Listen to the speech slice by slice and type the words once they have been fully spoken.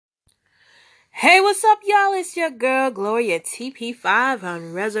Hey, what's up, y'all? It's your girl, Gloria TP5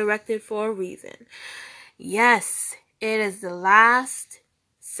 on Resurrected for a Reason. Yes, it is the last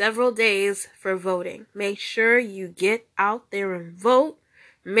several days for voting. Make sure you get out there and vote.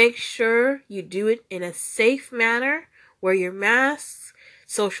 Make sure you do it in a safe manner. Wear your masks,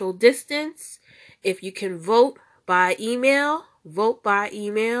 social distance. If you can vote by email, vote by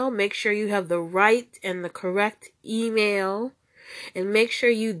email. Make sure you have the right and the correct email. And make sure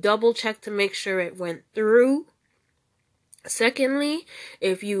you double check to make sure it went through. Secondly,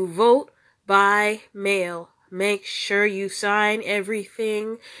 if you vote by mail, make sure you sign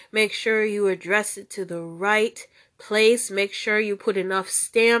everything. Make sure you address it to the right place. Make sure you put enough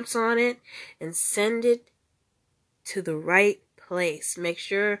stamps on it and send it to the right place. Make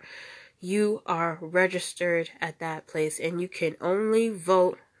sure you are registered at that place, and you can only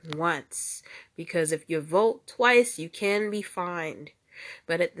vote once, because if you vote twice, you can be fined.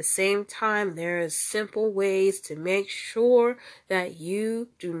 But at the same time, there is simple ways to make sure that you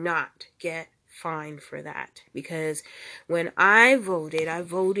do not get fined for that. Because when I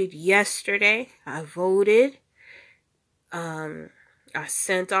voted yesterday. I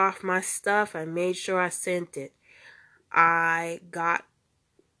sent off my stuff. I made sure I sent it. I got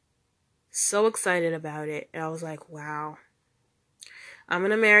so excited about it. And I was like, wow. I'm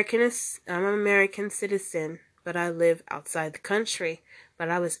an American citizen, but I live outside the country. But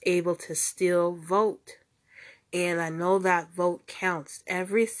I was able to still vote. And I know that vote counts.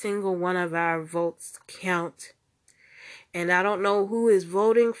 Every single one of our votes count. And I don't know who is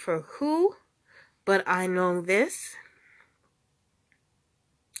voting for who, but I know this.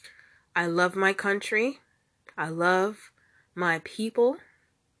 I love my country. I love my people.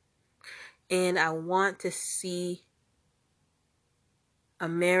 And I want to see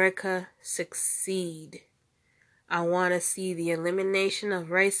America succeed. I want to see the elimination of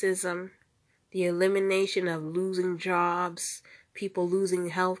racism, the elimination of losing jobs, people losing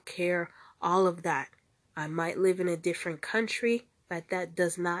health care, all of that. I might live in a different country, but that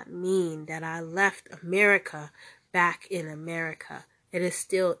does not mean that I left America back in America. It is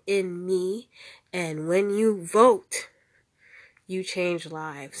still in me, and when you vote, you change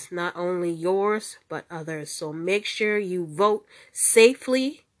lives, not only yours, but others. So make sure you vote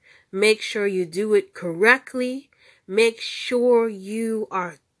safely. Make sure you do it correctly. Make sure you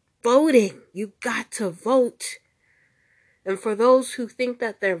are voting. You got to vote. And for those who think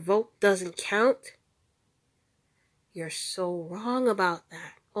that their vote doesn't count, you're so wrong about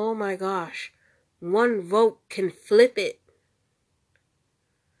that. Oh my gosh. One vote can flip it.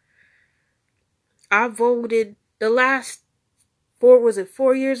 I voted the last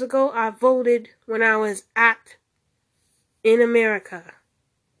 4 years ago? I voted when I was in America.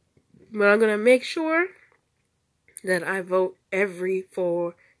 But I'm going to make sure that I vote every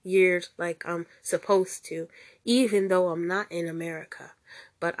 4 years like I'm supposed to, even though I'm not in America.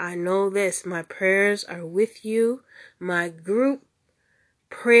 But I know this, my prayers are with you. My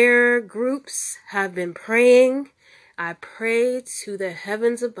prayer groups have been praying. I pray to the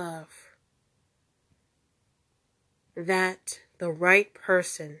heavens above that the right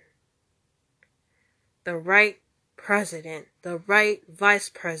person, the right president, the right vice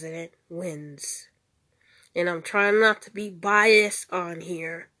president wins. And I'm trying not to be biased on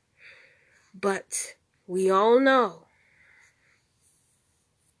here, but we all know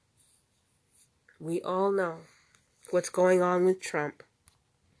what's going on with Trump.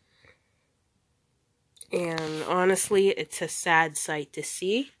 And honestly, it's a sad sight to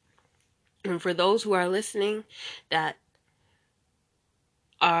see. And for those who are listening that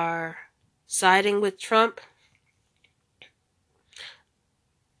are siding with Trump,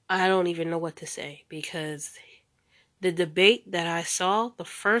 I don't even know what to say, because the debate that I saw, the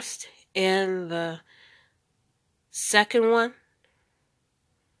first and the second one,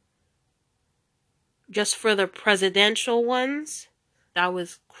 just for the presidential ones, that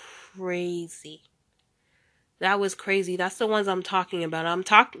was crazy. That was crazy. That's the ones I'm talking about.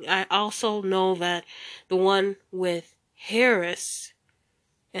 I also know that the one with Harris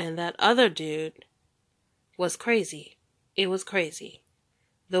and that other dude was crazy. It was crazy.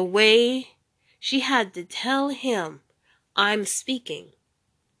 The way she had to tell him, I'm speaking.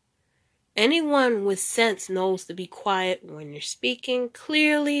 Anyone with sense knows to be quiet when you're speaking.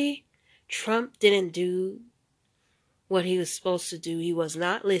 Clearly, Trump didn't do what he was supposed to do. He was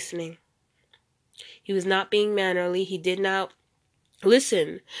not listening. He was not being mannerly. He did not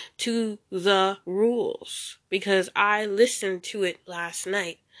listen to the rules, because I listened to it last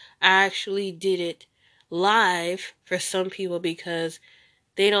night. I actually did it live for some people because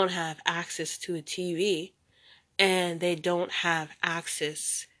they don't have access to a TV and they don't have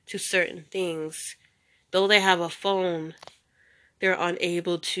access to certain things. Though they have a phone, they're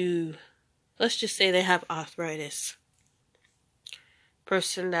unable to, let's just say they have arthritis.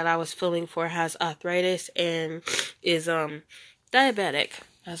 Person that I was filling for has arthritis and is diabetic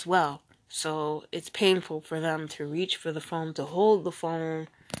as well. So it's painful for them to reach for the phone, to hold the phone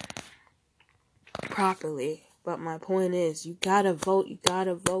properly. But my point is, you gotta vote, you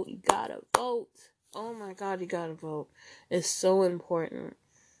gotta vote, you gotta vote. Oh my God, you gotta vote. It's so important.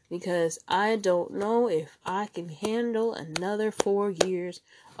 Because I don't know if I can handle another 4 years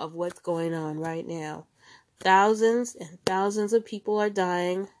of what's going on right now. Thousands and thousands of people are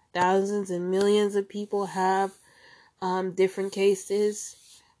dying. Thousands and millions of people have different cases.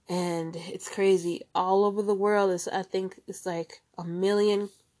 And it's crazy. All over the world, I think it's like a million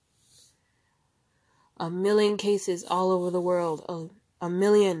cases all over the world. A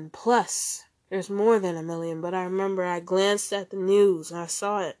million plus. There's more than a million, but I remember I glanced at the news and I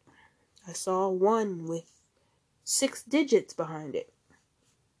saw it. I saw one with 6 digits behind it.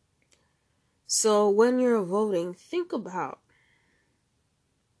 So when you're voting, think about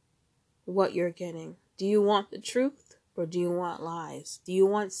what you're getting. Do you want the truth or do you want lies? Do you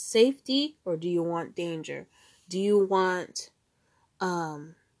want safety or do you want danger? Do you want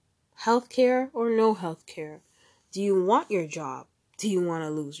healthcare or no healthcare? Do you want your job? Do you want to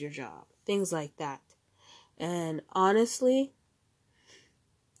lose your job? Things like that. And honestly,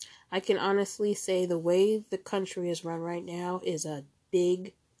 I can honestly say the way the country is run right now is a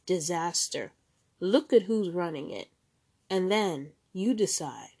big disaster. Look at who's running it. And then you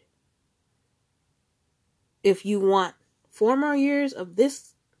decide if you want 4 more years of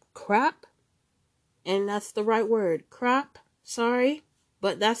this crap. And that's the right word. Crap. Sorry.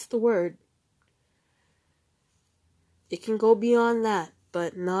 But that's the word. It can go beyond that.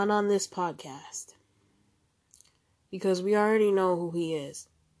 But not on this podcast. Because we already know who he is.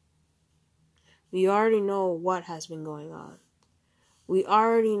 We already know what has been going on. We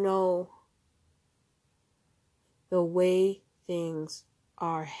already know the way things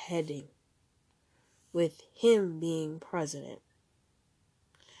are heading with him being president.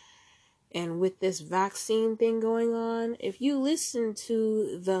 And with this vaccine thing going on, if you listen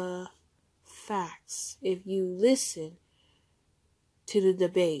to the facts, if you listen to the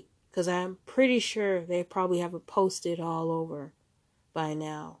debate, because I'm pretty sure they probably have it posted all over by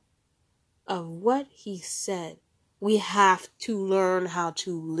now, of what he said. We have to learn how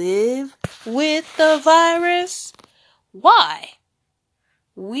to live with the virus. Why?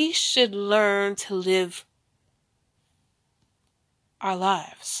 We should learn to live our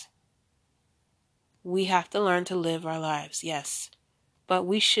lives. We have to learn to live our lives, yes. But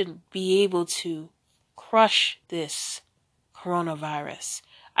we should be able to crush this coronavirus.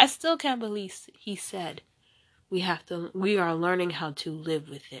 I still can't believe he said we are learning how to live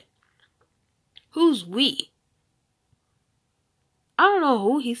with it. Who's we? I don't know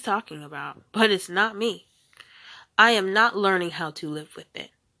who he's talking about, but it's not me. I am not learning how to live with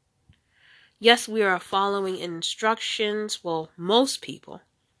it. Yes, we are following instructions. Well, most people.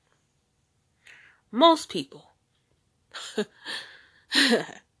 Most people.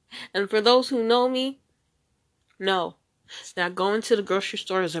 And for those who know me, know that going to the grocery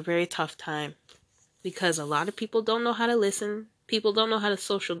store is a very tough time. Because a lot of people don't know how to listen. People don't know how to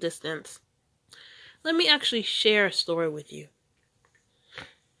social distance. Let me actually share a story with you.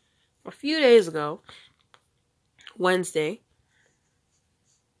 A few days ago, Wednesday,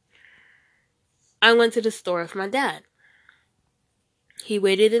 I went to the store with my dad. He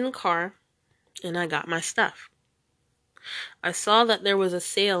waited in the car, and I got my stuff. I saw that there was a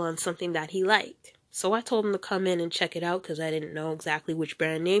sale on something that he liked, so I told him to come in and check it out because I didn't know exactly which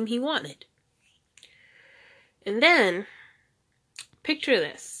brand name he wanted. And then, picture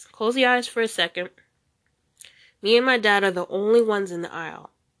this. Close your eyes for a second. Me and my dad are the only ones in the aisle,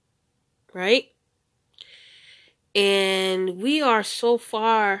 right? And we are so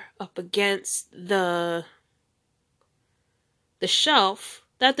far up against the shelf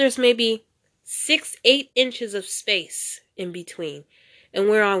that there's maybe 6-8 inches of space in between. And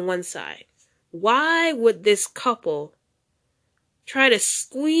we're on one side. Why would this couple try to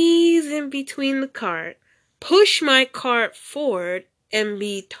squeeze in between the cart, push my cart forward, and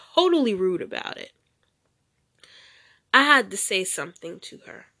be totally rude about it? I had to say something to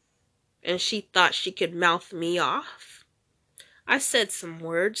her. And she thought she could mouth me off. I said some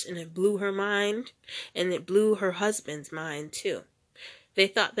words and it blew her mind, and it blew her husband's mind too. They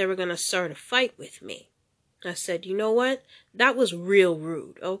thought they were going to start a fight with me. I said, you know what? That was real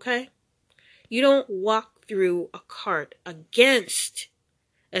rude, okay? You don't walk through a cart against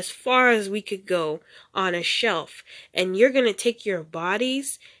as far as we could go on a shelf, and you're going to take your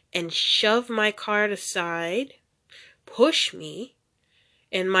bodies and shove my cart aside, push me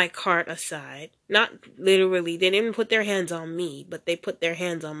and my cart aside. Not literally, they didn't put their hands on me, but they put their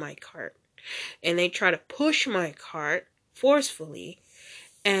hands on my cart. And they try to push my cart forcefully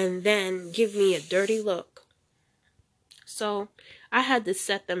and then give me a dirty look. So I had to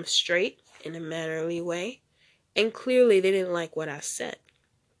set them straight in a mannerly way. And clearly they didn't like what I said.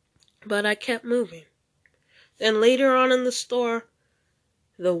 But I kept moving. Then later on in the store,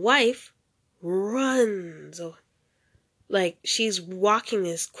 the wife runs. Like, she's walking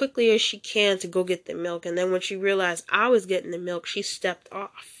as quickly as she can to go get the milk. And then when she realized I was getting the milk, she stepped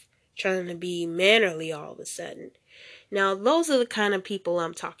off, trying to be mannerly all of a sudden. Now, those are the kind of people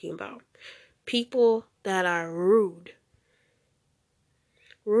I'm talking about. People that are rude.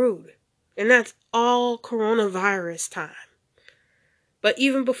 Rude. And that's all coronavirus time. But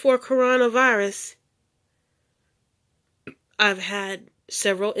even before coronavirus, I've had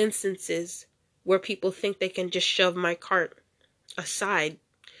several instances where people think they can just shove my cart aside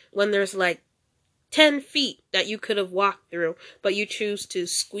when there's like 10 feet that you could have walked through, but you choose to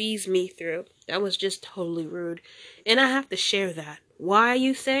squeeze me through. That was just totally rude. And I have to share that. Why,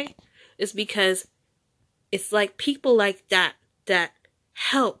 you say? It's because it's like people like that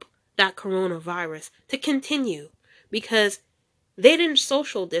help that coronavirus to continue, because they didn't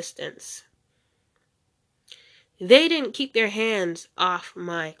social distance. They didn't keep their hands off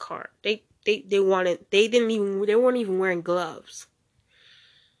my cart. They weren't even wearing gloves.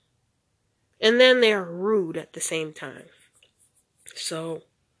 And then they're rude at the same time. So,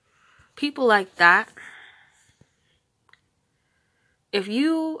 people like that, if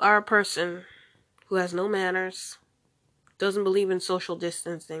you are a person who has no manners, doesn't believe in social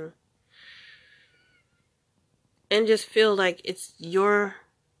distancing, and just feel like it's your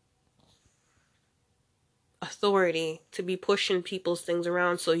authority to be pushing people's things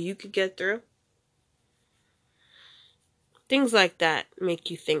around so you could get through, things like that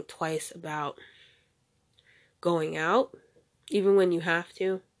make you think twice about going out, even when you have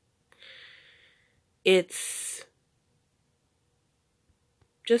to. It's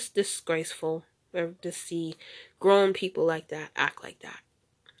just disgraceful to see grown people like that act like that.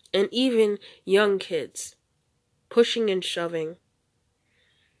 And even young kids pushing and shoving,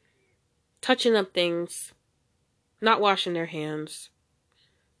 touching up things, not washing their hands,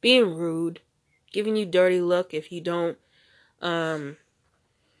 being rude, giving you dirty look if you don't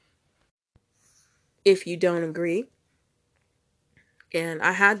agree. And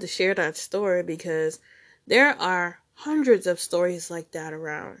I had to share that story because there are hundreds of stories like that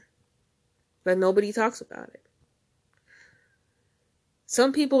around, but nobody talks about it.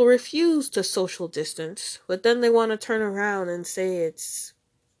 Some people refuse to social distance, but then they want to turn around and say it's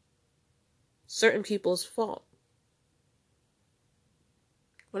certain people's fault.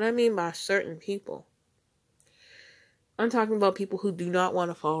 What I mean by certain people, I'm talking about people who do not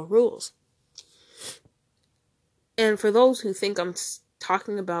want to follow rules. And for those who think I'm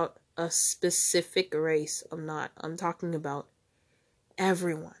talking about a specific race, I'm not. I'm talking about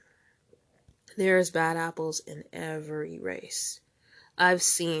everyone. There's bad apples in every race. I've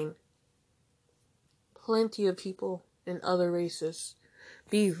seen plenty of people in other races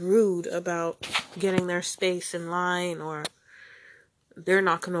be rude about getting their space in line, or they're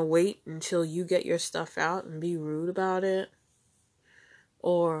not going to wait until you get your stuff out and be rude about it,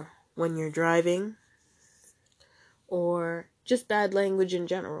 or when you're driving, or just bad language in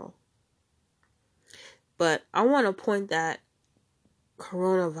general. But I want to point that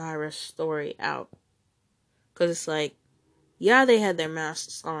coronavirus story out, because it's like, yeah, they had their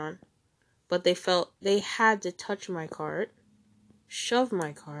masks on, but they felt they had to touch my cart, shove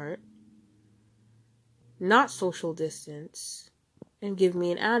my cart, not social distance, and give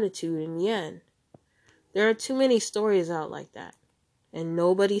me an attitude in the end. There are too many stories out like that, and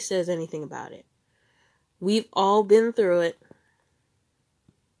nobody says anything about it. We've all been through it.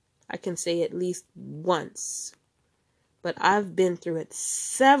 I can say at least once, but I've been through it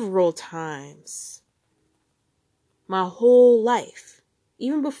several times. My whole life,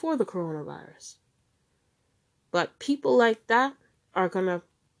 even before the coronavirus. But people like that are going to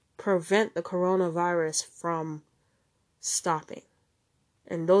prevent the coronavirus from stopping.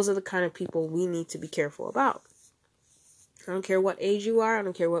 And those are the kind of people we need to be careful about. I don't care what age you are. I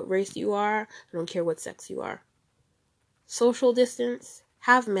don't care what race you are. I don't care what sex you are. Social distance.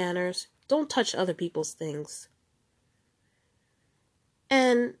 Have manners. Don't touch other people's things.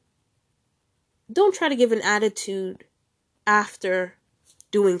 And don't try to give an attitude after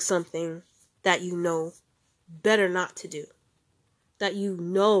doing something that you know better not to do, that you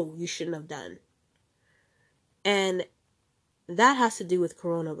know you shouldn't have done. And That has to do with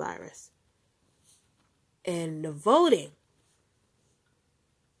coronavirus. And the voting.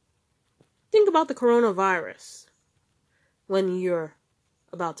 Think about the coronavirus when you're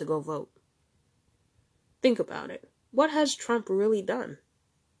about to go vote. Think about it. What has Trump really done?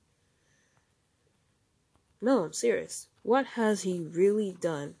 No, I'm serious. What has he really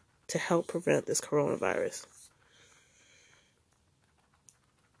done to help prevent this coronavirus?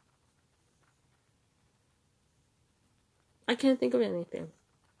 I can't think of anything.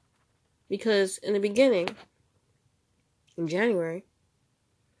 Because in the beginning, in January,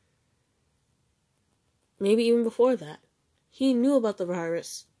 maybe even before that, he knew about the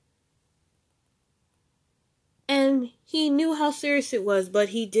virus. And he knew how serious it was, but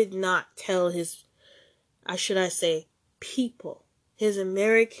he did not tell his, should I say, people, his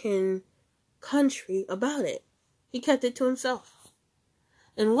American country about it. He kept it to himself.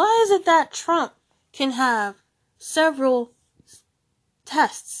 And why is it that Trump can have several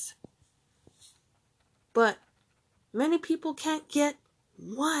tests, but many people can't get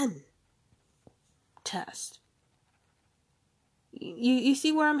one test? You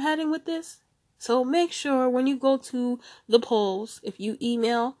see where I'm heading with this? So make sure when you go to the polls, if you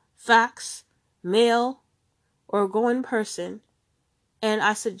email, fax, mail, or go in person, and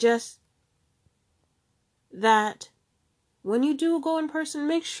I suggest that when you do go in person,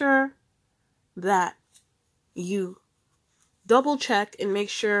 make sure that you double check and make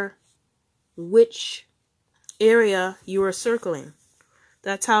sure which area you are circling.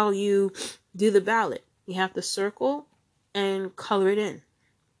 That's how you do the ballot. You have to circle and color it in.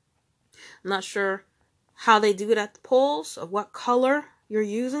 I'm not sure how they do it at the polls or what color you're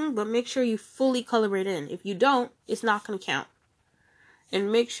using, but make sure you fully color it in. If you don't, it's not going to count.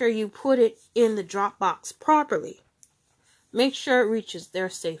 And make sure you put it in the drop box properly. Make sure it reaches there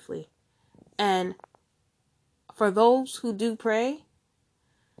safely. And for those who do pray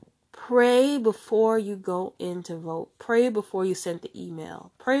before you go in to vote. Pray before you send the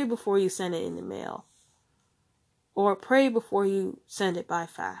email. Pray before you send it in the mail. Or pray before you send it by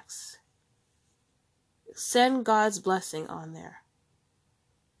fax. Send God's blessing on there.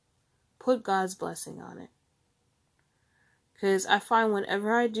 Put God's blessing on it. Because I find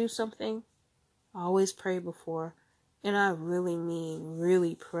whenever I do something, I always pray before. And I really mean,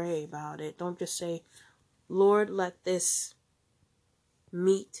 really pray about it. Don't just say, Lord, let this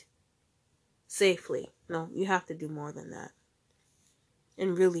meet safely. No, you have to do more than that.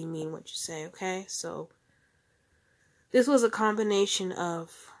 And really mean what you say, okay? So, this was a combination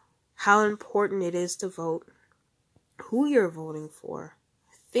of how important it is to vote, who you're voting for,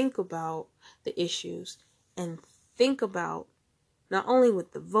 think about the issues, and think about not only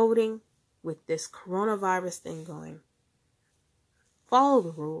with the voting, with this coronavirus thing going, follow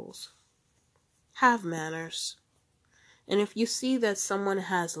the rules, have manners, and if you see that someone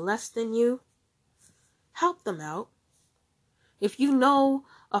has less than you, help them out. If you know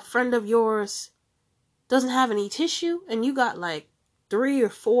a friend of yours doesn't have any tissue and you got like 3 or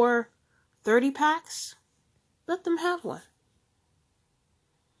 4 30 packs, let them have one.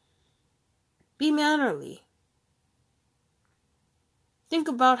 Be mannerly. Think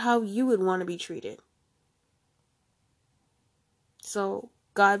about how you would want to be treated. So,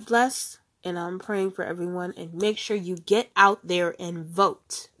 God bless, and I'm praying for everyone, and make sure you get out there and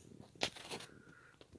vote.